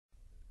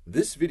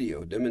This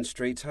video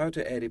demonstrates how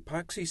to add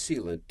epoxy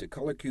sealant to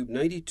colorQube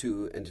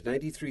 92 and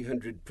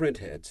 9300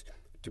 printheads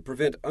to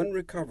prevent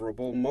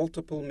unrecoverable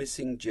multiple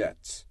missing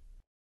jets.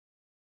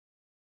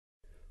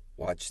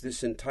 Watch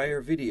this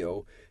entire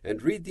video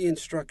and read the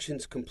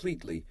instructions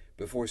completely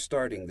before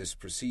starting this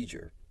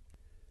procedure.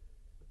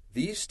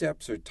 These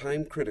steps are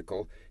time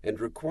critical and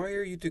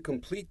require you to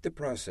complete the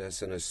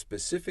process in a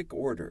specific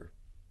order.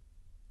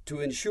 To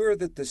ensure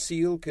that the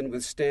seal can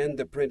withstand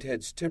the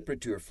printhead's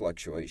temperature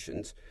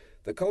fluctuations,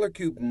 the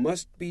colorQube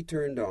must be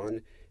turned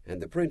on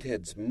and the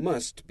printheads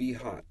must be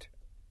hot.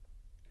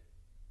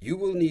 You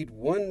will need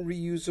one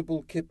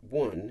reusable Kit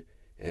 1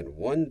 and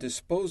one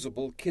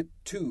disposable Kit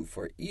 2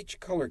 for each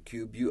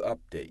colorQube you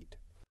update.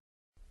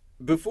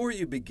 Before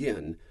you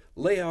begin,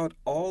 lay out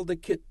all the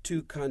Kit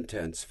 2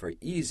 contents for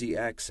easy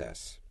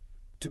access.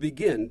 To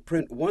begin,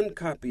 print one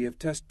copy of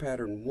test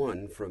pattern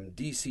 1 from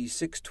DC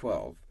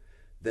 612,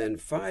 then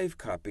 5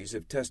 copies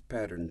of test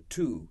pattern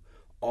 2,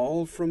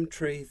 all from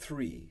tray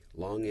 3,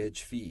 long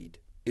edge feed.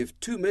 If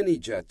too many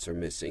jets are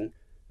missing,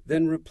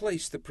 then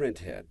replace the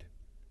printhead.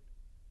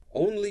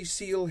 Only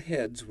seal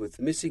heads with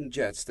missing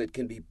jets that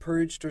can be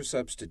purged or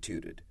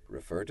substituted.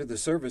 Refer to the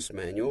service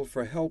manual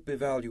for help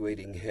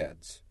evaluating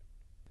heads.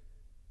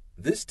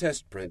 This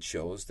test print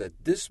shows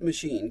that this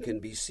machine can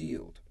be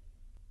sealed.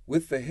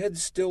 With the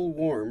heads still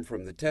warm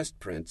from the test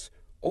prints,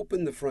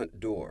 open the front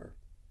door.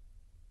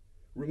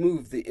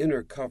 Remove the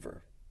inner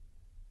cover.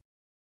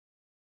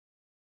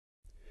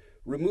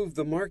 Remove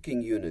the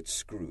marking unit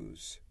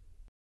screws.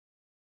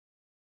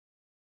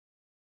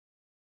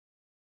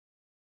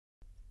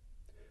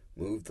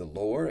 Move the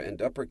lower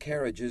and upper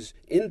carriages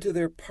into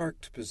their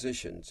parked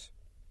positions.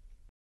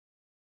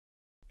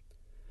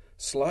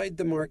 Slide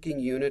the marking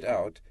unit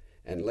out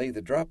and lay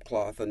the drop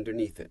cloth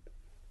underneath it.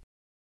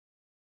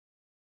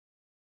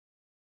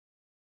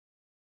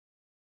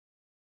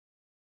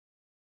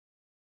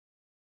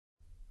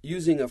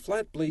 Using a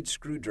flat blade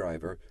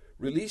screwdriver,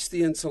 release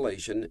the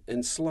insulation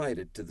and slide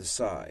it to the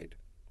side.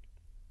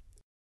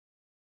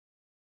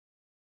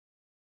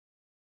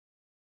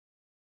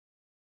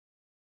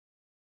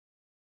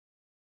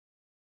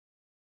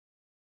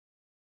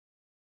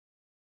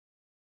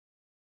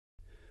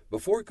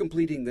 Before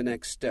completing the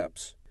next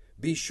steps,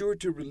 be sure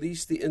to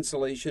release the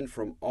insulation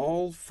from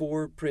all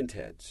 4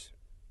 printheads.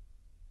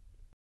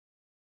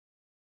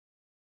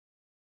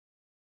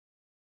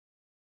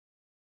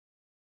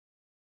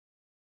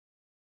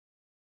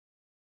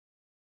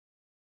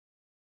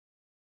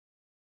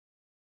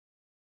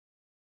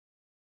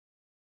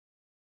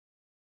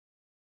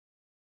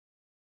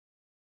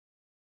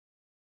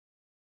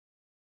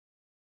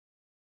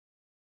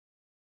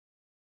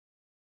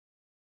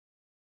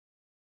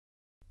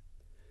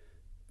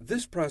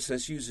 This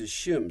process uses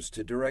shims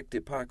to direct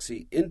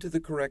epoxy into the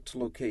correct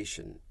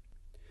location.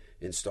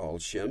 Install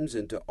shims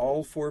into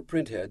all 4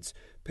 printheads,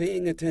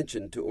 paying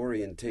attention to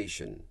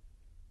orientation.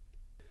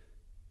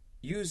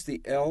 Use the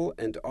L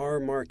and R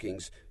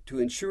markings to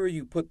ensure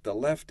you put the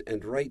left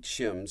and right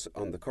shims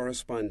on the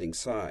corresponding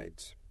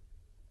sides.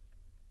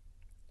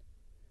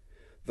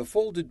 The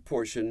folded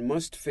portion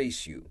must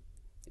face you.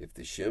 If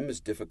the shim is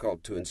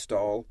difficult to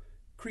install,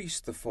 crease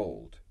the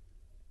fold.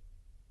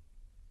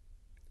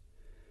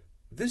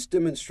 This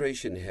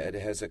demonstration head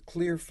has a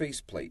clear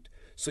faceplate,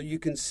 so you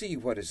can see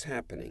what is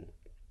happening.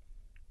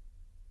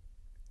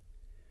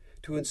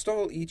 To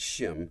install each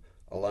shim,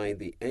 align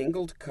the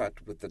angled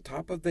cut with the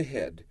top of the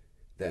head,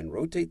 then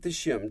rotate the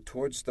shim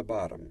towards the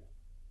bottom.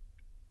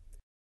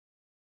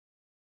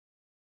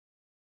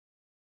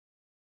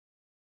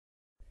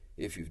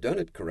 If you've done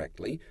it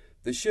correctly,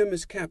 the shim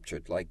is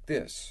captured like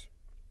this.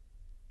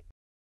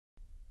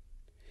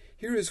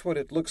 Here is what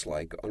it looks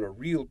like on a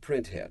real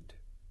printhead.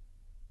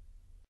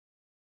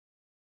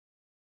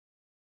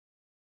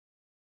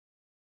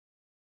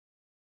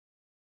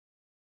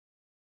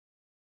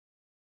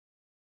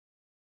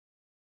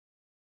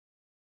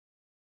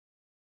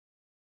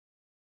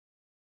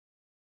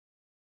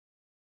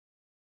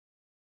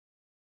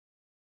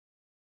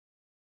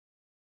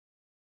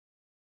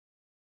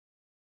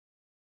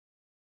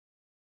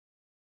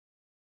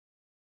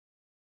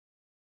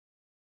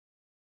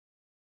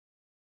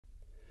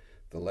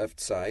 The left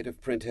side of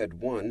printhead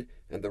 1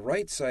 and the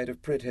right side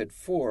of printhead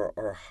 4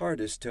 are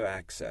hardest to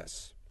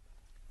access.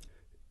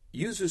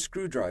 Use a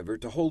screwdriver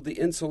to hold the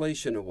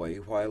insulation away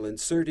while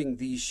inserting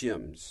these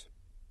shims.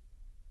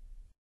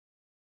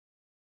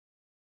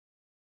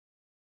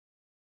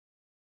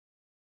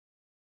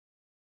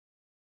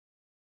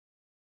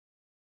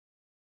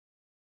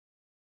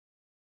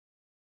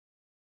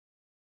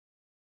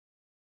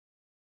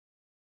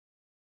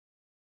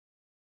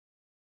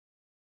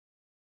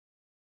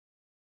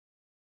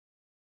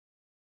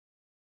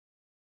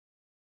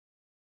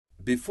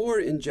 Before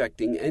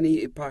injecting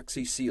any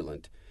epoxy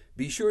sealant,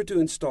 be sure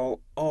to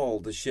install all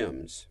the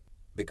shims.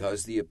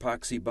 Because the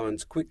epoxy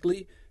bonds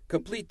quickly,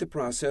 complete the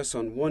process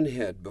on one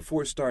head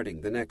before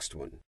starting the next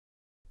one.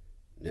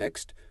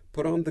 Next,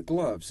 put on the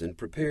gloves and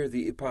prepare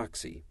the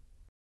epoxy.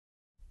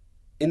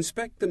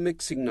 Inspect the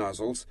mixing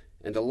nozzles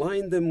and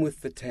align them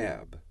with the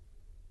tab.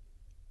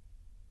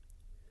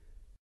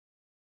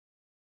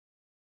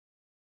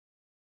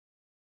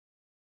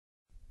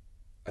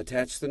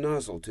 Attach the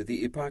nozzle to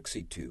the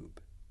epoxy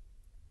tube.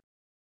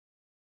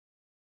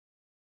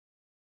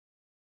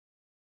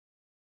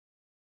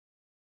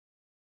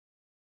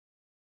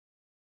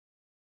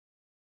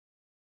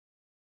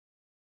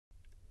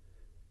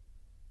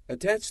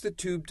 Attach the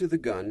tube to the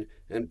gun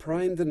and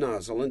prime the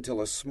nozzle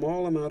until a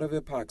small amount of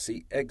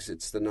epoxy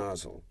exits the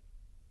nozzle.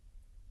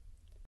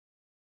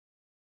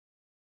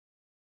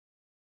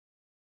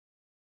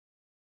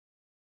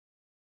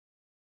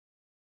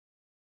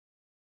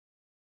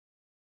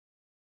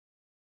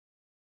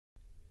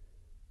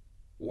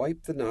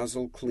 Wipe the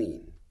nozzle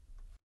clean.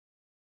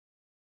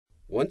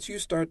 Once you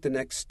start the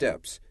next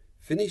steps,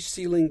 finish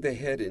sealing the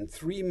head in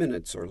 3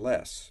 minutes or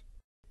less.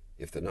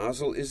 If the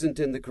nozzle isn't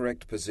in the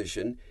correct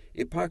position,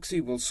 epoxy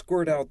will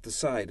squirt out the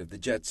side of the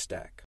jet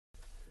stack.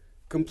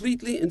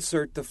 Completely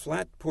insert the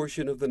flat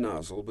portion of the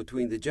nozzle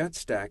between the jet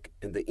stack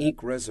and the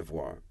ink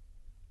reservoir.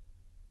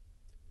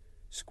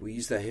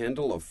 Squeeze the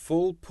handle a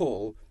full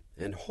pull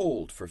and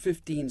hold for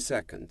 15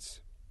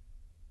 seconds.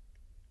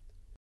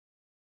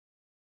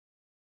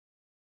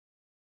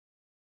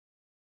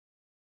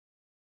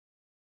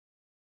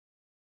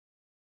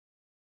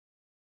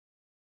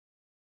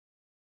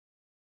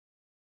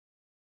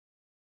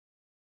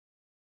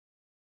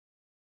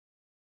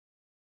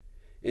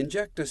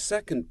 Inject a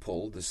second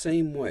pull the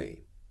same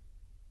way.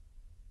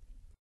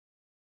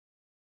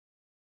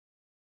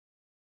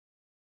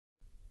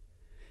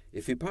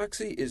 If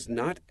epoxy is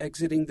not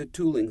exiting the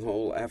tooling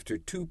hole after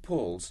 2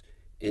 pulls,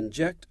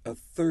 inject a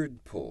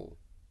third pull.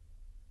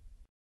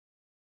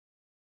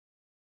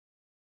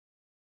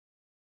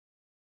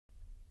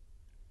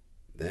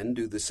 Then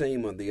do the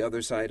same on the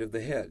other side of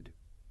the head.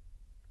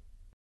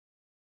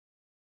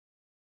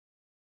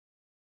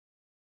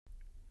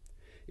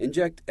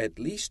 Inject at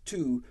least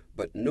 2,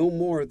 but no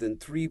more than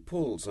 3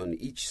 pulls on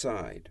each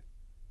side.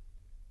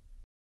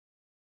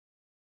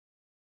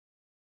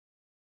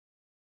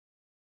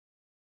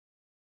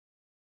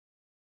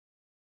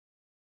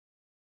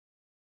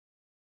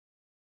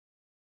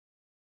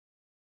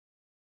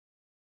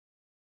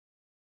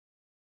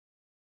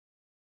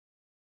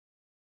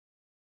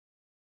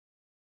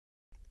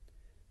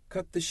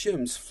 Cut the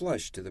shims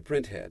flush to the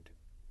printhead.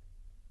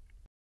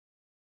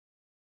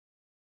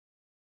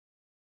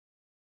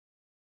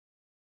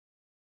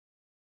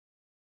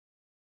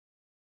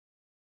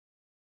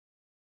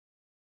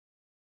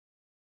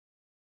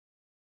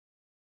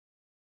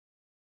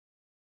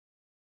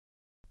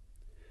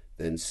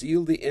 Then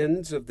seal the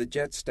ends of the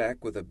jet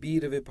stack with a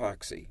bead of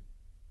epoxy.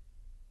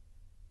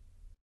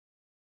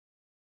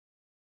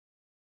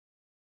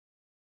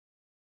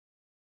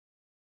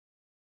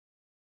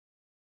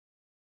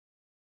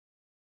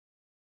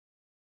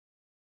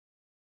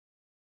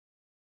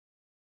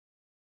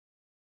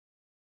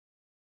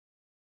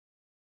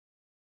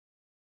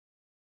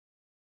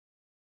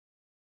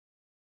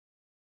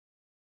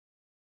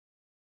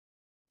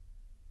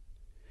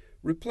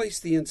 Replace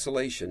the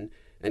insulation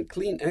and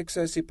clean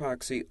excess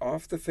epoxy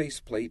off the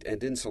faceplate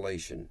and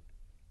insulation.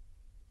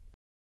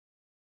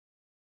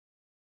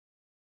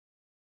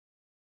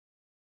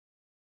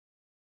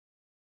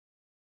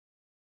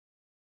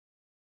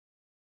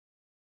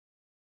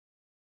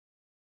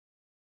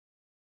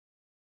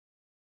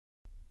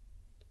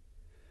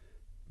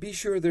 Be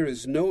sure there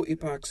is no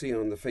epoxy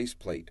on the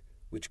faceplate,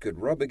 which could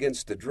rub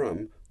against the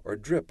drum or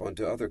drip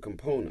onto other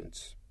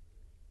components.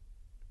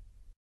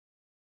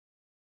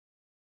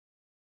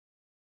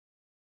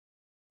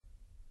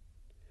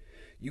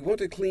 You want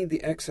to clean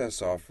the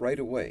excess off right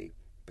away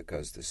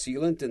because the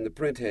sealant in the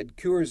printhead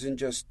cures in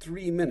just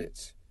 3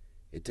 minutes.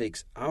 It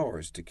takes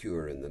hours to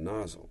cure in the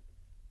nozzle.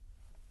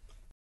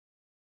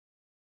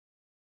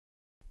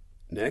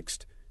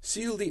 Next,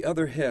 seal the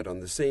other head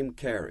on the same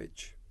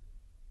carriage.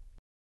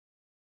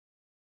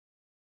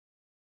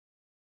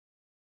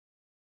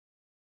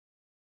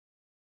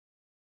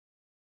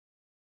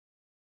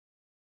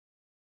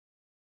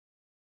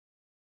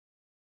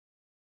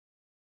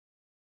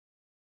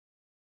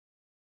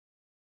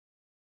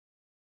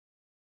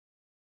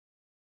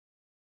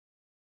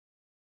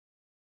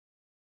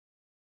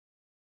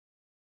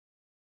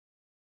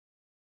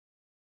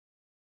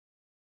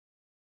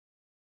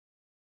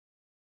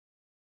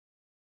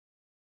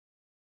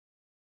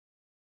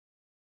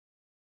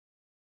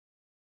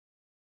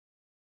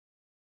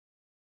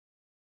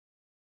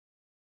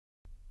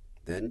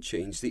 Then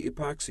change the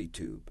epoxy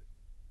tube.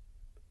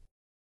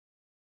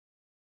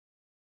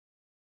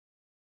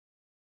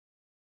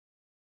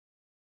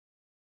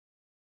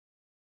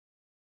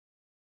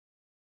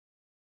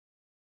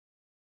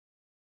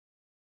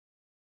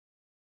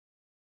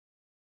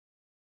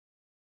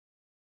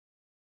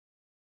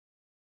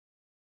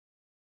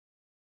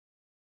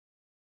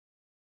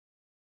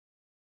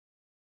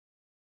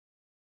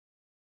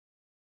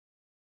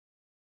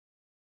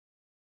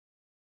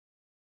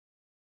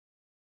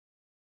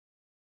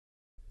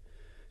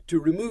 To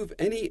remove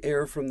any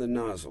air from the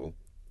nozzle,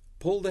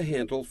 pull the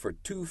handle for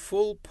 2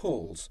 full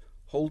pulls,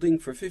 holding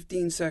for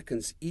 15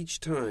 seconds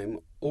each time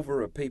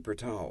over a paper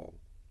towel.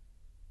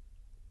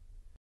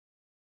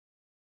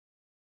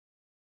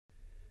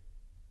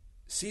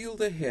 Seal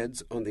the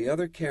heads on the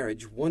other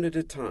carriage one at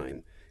a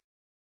time,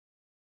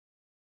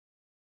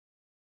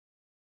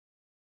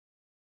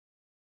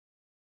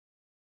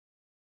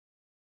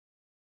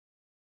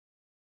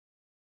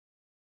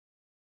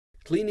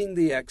 cleaning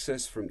the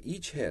excess from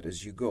each head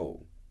as you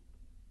go.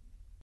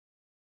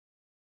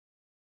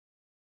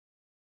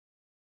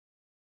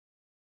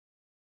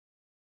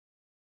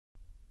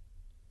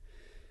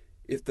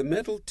 If the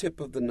metal tip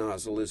of the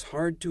nozzle is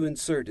hard to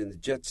insert in the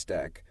jet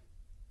stack,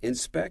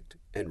 inspect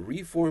and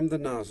reform the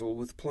nozzle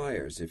with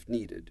pliers if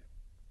needed.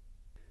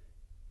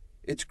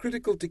 It's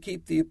critical to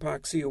keep the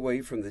epoxy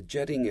away from the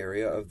jetting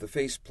area of the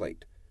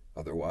faceplate,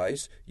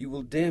 otherwise you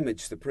will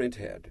damage the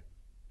printhead.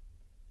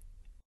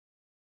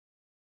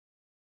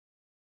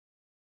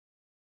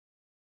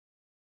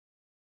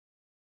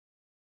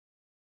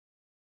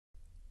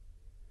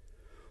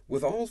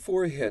 With all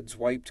 4 heads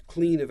wiped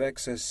clean of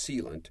excess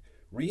sealant,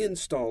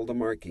 reinstall the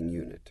marking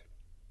unit.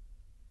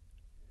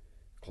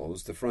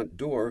 Close the front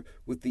door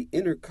with the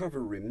inner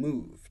cover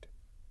removed.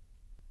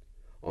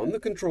 On the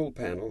control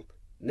panel,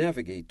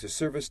 navigate to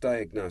Service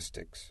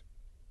Diagnostics.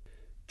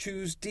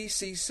 Choose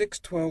DC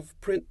 612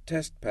 Print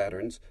Test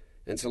Patterns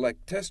and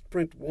select Test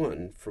Print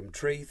 1 from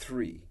Tray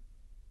 3.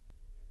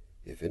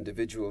 If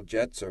individual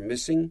jets are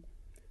missing,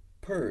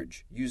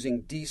 purge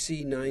using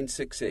DC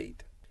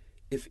 968.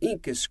 If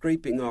ink is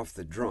scraping off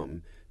the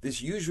drum,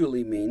 this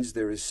usually means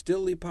there is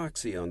still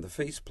epoxy on the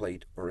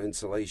faceplate or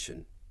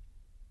insulation.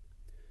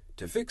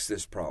 To fix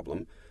this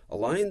problem,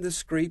 align the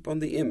scrape on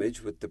the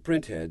image with the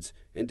printheads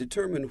and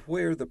determine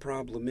where the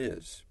problem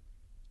is.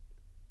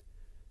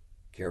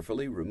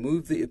 Carefully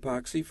remove the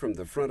epoxy from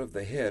the front of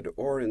the head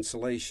or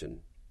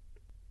insulation.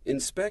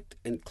 Inspect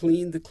and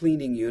clean the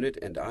cleaning unit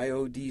and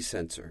IOD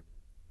sensor.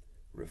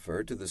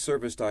 Refer to the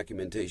service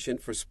documentation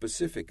for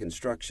specific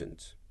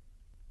instructions.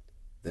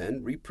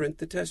 Then reprint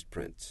the test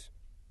prints.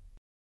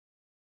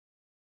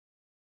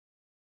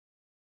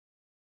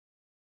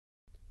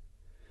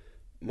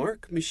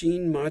 Mark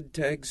Machine Mod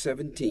Tag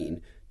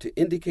 17 to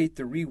indicate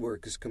the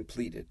rework is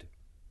completed.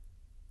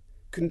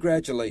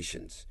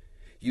 Congratulations!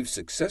 You've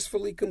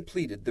successfully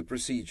completed the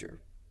procedure.